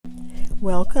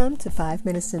Welcome to 5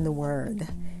 Minutes in the Word.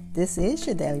 This is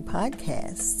your daily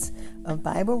podcast of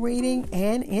Bible reading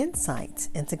and insight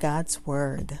into God's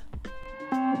Word.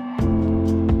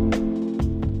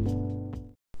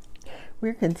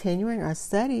 We're continuing our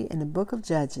study in the book of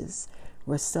Judges.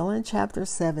 We're still in chapter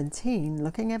 17,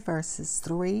 looking at verses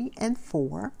 3 and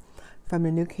 4 from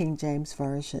the New King James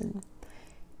Version.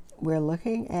 We're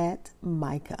looking at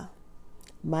Micah.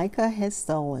 Micah has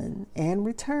stolen and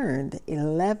returned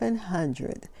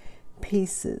 1,100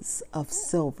 pieces of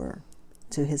silver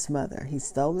to his mother. He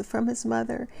stole it from his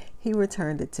mother. He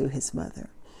returned it to his mother.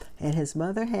 And his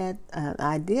mother had an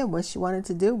idea what she wanted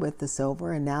to do with the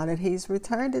silver. And now that he's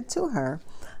returned it to her,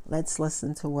 let's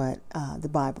listen to what the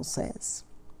Bible says.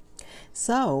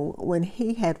 So when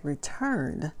he had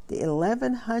returned the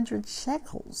 1,100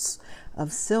 shekels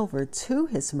of silver to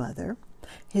his mother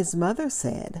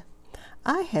said,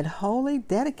 I had wholly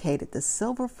dedicated the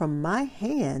silver from my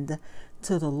hand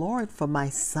to the Lord for my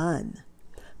son,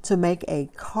 to make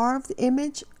a carved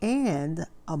image and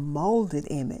a molded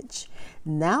image.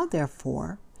 Now,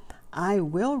 therefore, I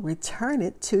will return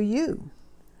it to you.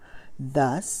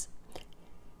 Thus,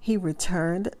 he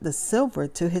returned the silver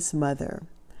to his mother.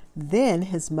 Then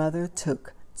his mother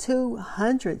took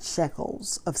 200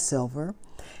 shekels of silver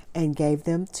and gave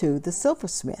them to the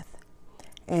silversmith.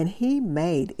 And he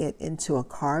made it into a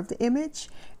carved image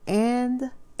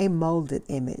and a molded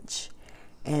image.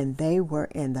 And they were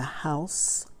in the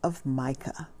house of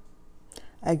Micah.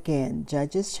 Again,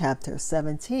 Judges chapter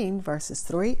 17, verses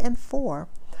 3 and 4,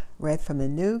 read from the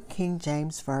New King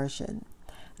James Version.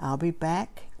 I'll be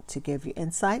back to give you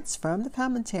insights from the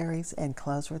commentaries and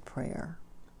close with prayer.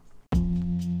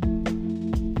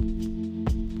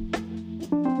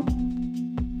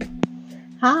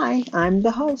 Hi, I'm the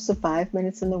host of 5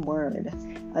 Minutes in the Word,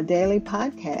 a daily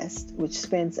podcast which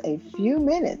spends a few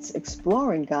minutes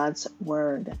exploring God's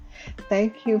Word.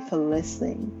 Thank you for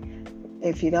listening.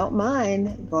 If you don't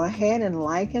mind, go ahead and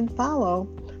like and follow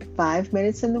 5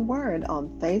 Minutes in the Word on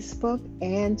Facebook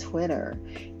and Twitter.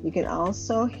 You can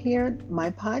also hear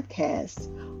my podcast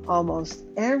almost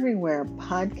everywhere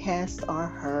podcasts are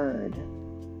heard.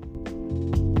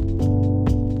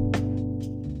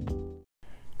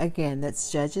 Again,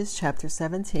 that's Judges chapter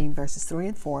 17, verses 3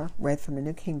 and 4, read from the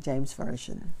New King James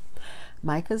Version.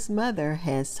 Micah's mother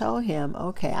has told him,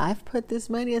 okay, I've put this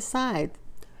money aside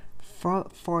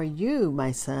for you,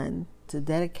 my son, to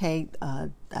dedicate.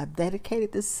 I've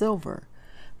dedicated this silver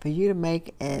for you to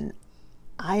make an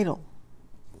idol,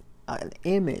 an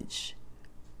image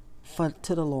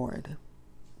to the Lord.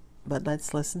 But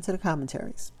let's listen to the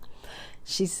commentaries.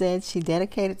 She said she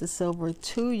dedicated the silver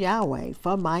to Yahweh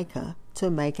for Micah to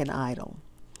make an idol.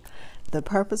 The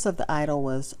purpose of the idol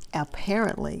was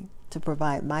apparently to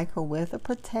provide Micah with a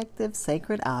protective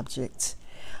sacred object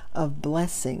of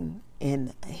blessing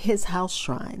in his house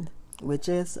shrine, which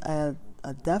is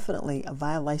definitely a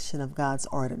violation of God's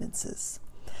ordinances.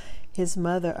 His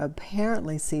mother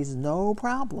apparently sees no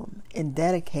problem in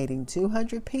dedicating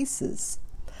 200 pieces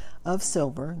of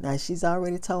silver. Now, she's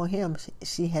already told him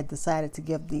she had decided to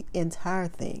give the entire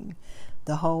thing,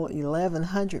 the whole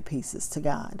 1,100 pieces, to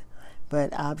God.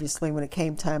 But obviously, when it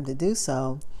came time to do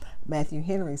so, Matthew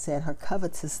Henry said her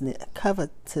covetousness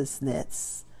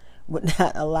would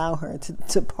not allow her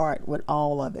to part with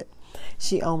all of it.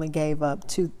 She only gave up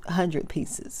 200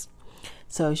 pieces.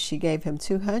 So she gave him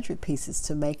 200 pieces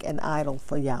to make an idol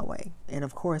for Yahweh. And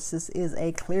of course, this is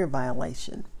a clear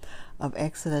violation of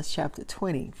Exodus chapter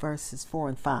 20, verses 4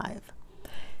 and 5.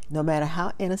 No matter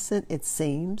how innocent it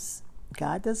seems,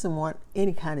 God doesn't want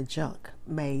any kind of junk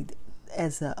made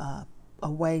as a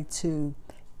way to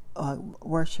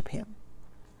worship Him.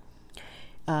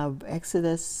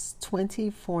 Exodus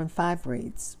 24 and 5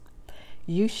 reads,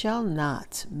 You shall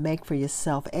not make for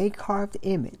yourself a carved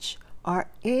image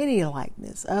or any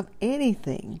likeness of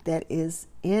anything that is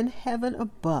in heaven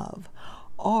above,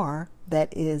 or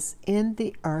that is in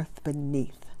the earth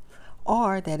beneath,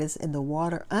 or that is in the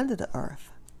water under the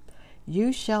earth.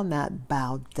 You shall not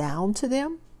bow down to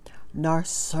them, nor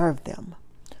serve them.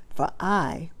 For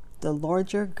I, the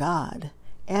Lord your God,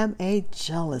 am a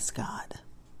jealous God.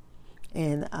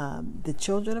 And the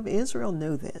children of Israel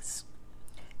knew this.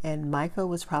 And Micah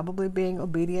was probably being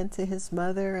obedient to his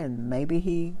mother, and maybe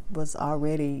he was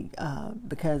already,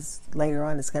 because later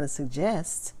on it's going to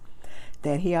suggest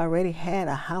that he already had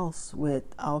a house with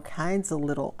all kinds of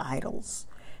little idols.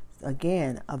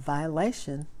 Again, a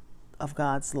violation of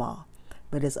God's law,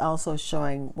 but it's also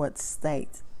showing what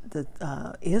state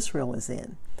that Israel is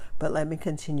in. But let me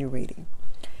continue reading.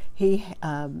 He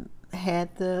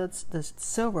had the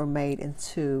silver made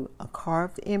into a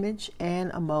carved image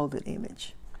and a molded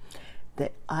image.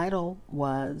 The idol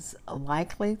was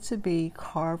likely to be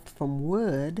carved from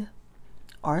wood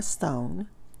or stone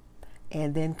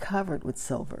and then covered with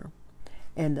silver.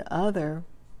 And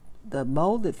the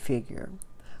molded figure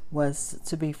was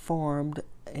to be formed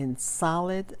in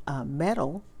solid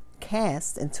metal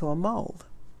cast into a mold.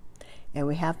 And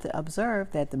we have to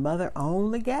observe that the mother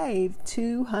only gave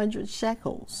 200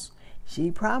 shekels.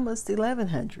 She promised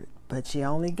 1,100, but she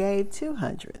only gave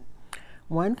 200.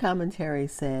 One commentary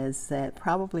says that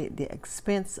probably at the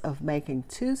expense of making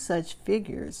 2 such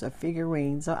figures or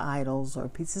figurines or idols or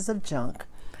pieces of junk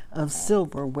of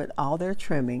silver with all their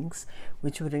trimmings,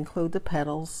 which would include the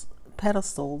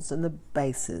pedestals and the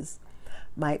bases,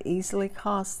 might easily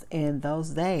cost in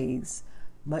those days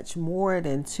much more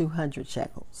than 200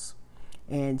 shekels.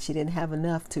 And she didn't have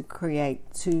enough to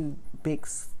create 2 big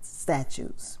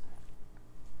statues.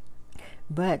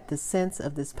 But the sense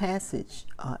of this passage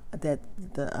that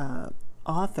the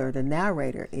author, the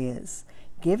narrator, is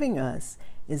giving us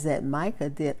is that Micah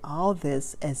did all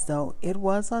this as though it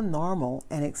was a normal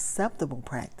and acceptable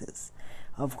practice.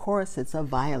 Of course, it's a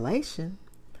violation,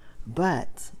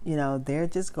 but, they're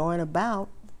just going about,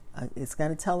 it's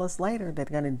going to tell us later, they're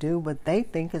going to do what they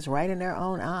think is right in their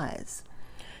own eyes.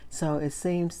 So it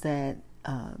seems that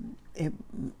it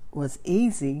was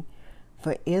easy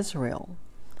for Israel,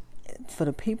 for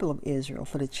the people of Israel,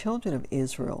 for the children of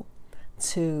Israel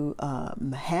to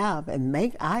have and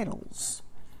make idols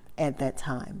at that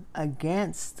time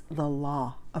against the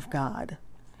law of God.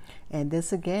 And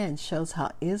this again shows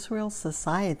how Israel's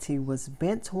society was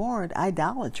bent toward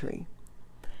idolatry.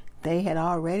 They had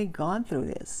already gone through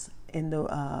this in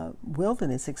the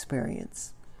wilderness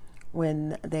experience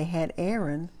when they had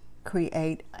Aaron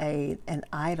create an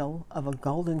idol of a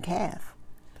golden calf.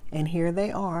 And here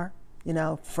they are,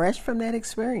 fresh from that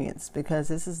experience, because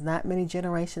this is not many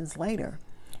generations later,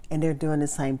 and they're doing the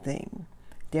same thing.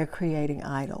 They're creating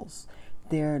idols.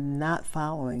 They're not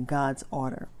following God's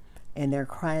order, and they're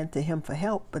crying to him for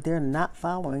help, but they're not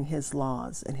following his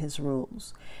laws and his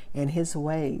rules and his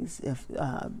ways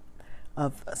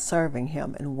of serving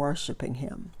him and worshiping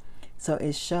him. So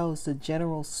it shows the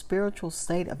general spiritual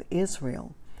state of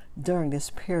Israel during this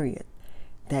period,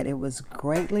 that it was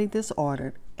greatly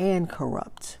disordered and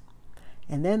corrupt.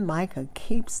 And then Micah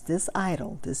keeps this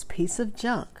idol, this piece of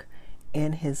junk,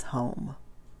 in his home.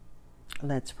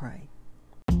 Let's pray.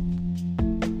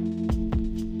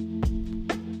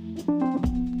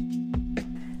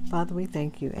 Father, we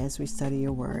thank you as we study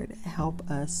your word. Help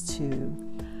us to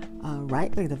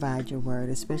rightly divide your word,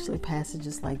 especially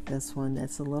passages like this one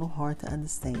that's a little hard to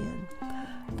understand.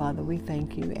 Father, we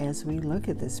thank you as we look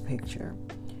at this picture,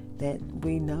 that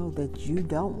we know that you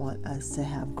don't want us to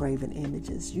have graven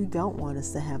images. You don't want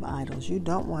us to have idols. You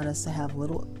don't want us to have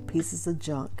little pieces of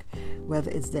junk, whether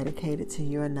it's dedicated to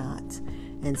you or not.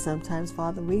 And sometimes,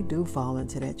 Father, we do fall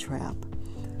into that trap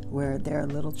where there are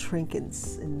little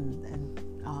trinkets and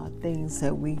things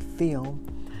that we feel,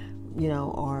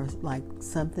 are like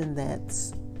something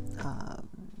that's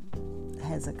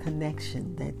has a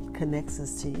connection that connects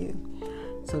us to you.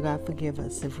 So God, forgive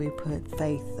us if we put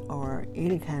faith or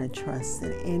any kind of trust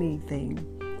in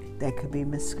anything that could be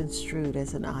misconstrued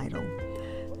as an idol,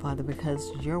 Father,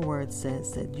 because your word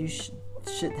says that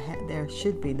there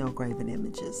should be no graven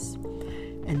images,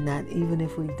 and not even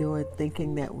if we do it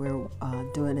thinking that we're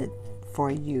doing it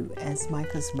for you, as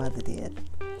Micah's mother did.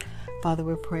 Father,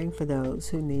 we're praying for those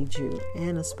who need you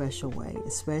in a special way,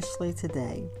 especially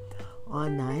today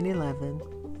on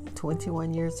 9/11,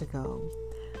 21 years ago.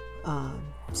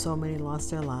 So many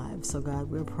lost their lives. So God,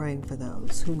 we're praying for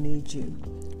those who need you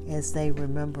as they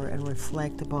remember and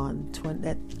reflect upon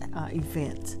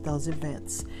those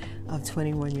events of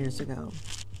 21 years ago.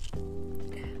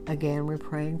 Again, we're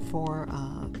praying for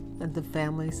the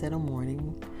families that are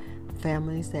mourning,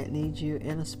 families that need you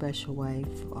in a special way,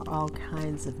 for all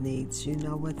kinds of needs. You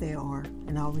know what they are,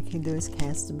 and all we can do is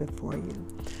cast them before you.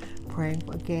 Praying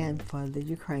again for the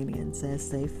Ukrainians as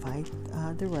they fight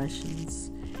the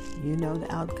Russians. You know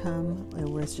the outcome, and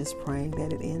we're just praying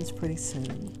that it ends pretty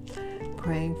soon.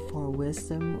 Praying for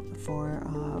wisdom for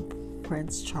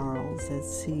Prince Charles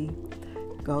as he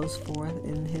goes forth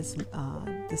in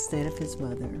the state of his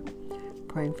mother.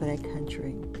 Praying for that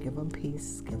country. Give them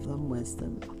peace. Give them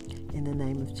wisdom. In the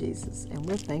name of Jesus. And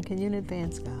we're thanking you in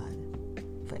advance, God,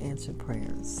 for answered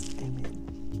prayers. Amen.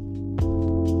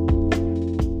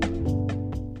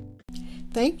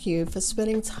 Thank you for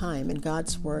spending time in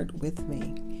God's Word with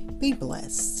me. Be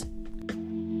blessed.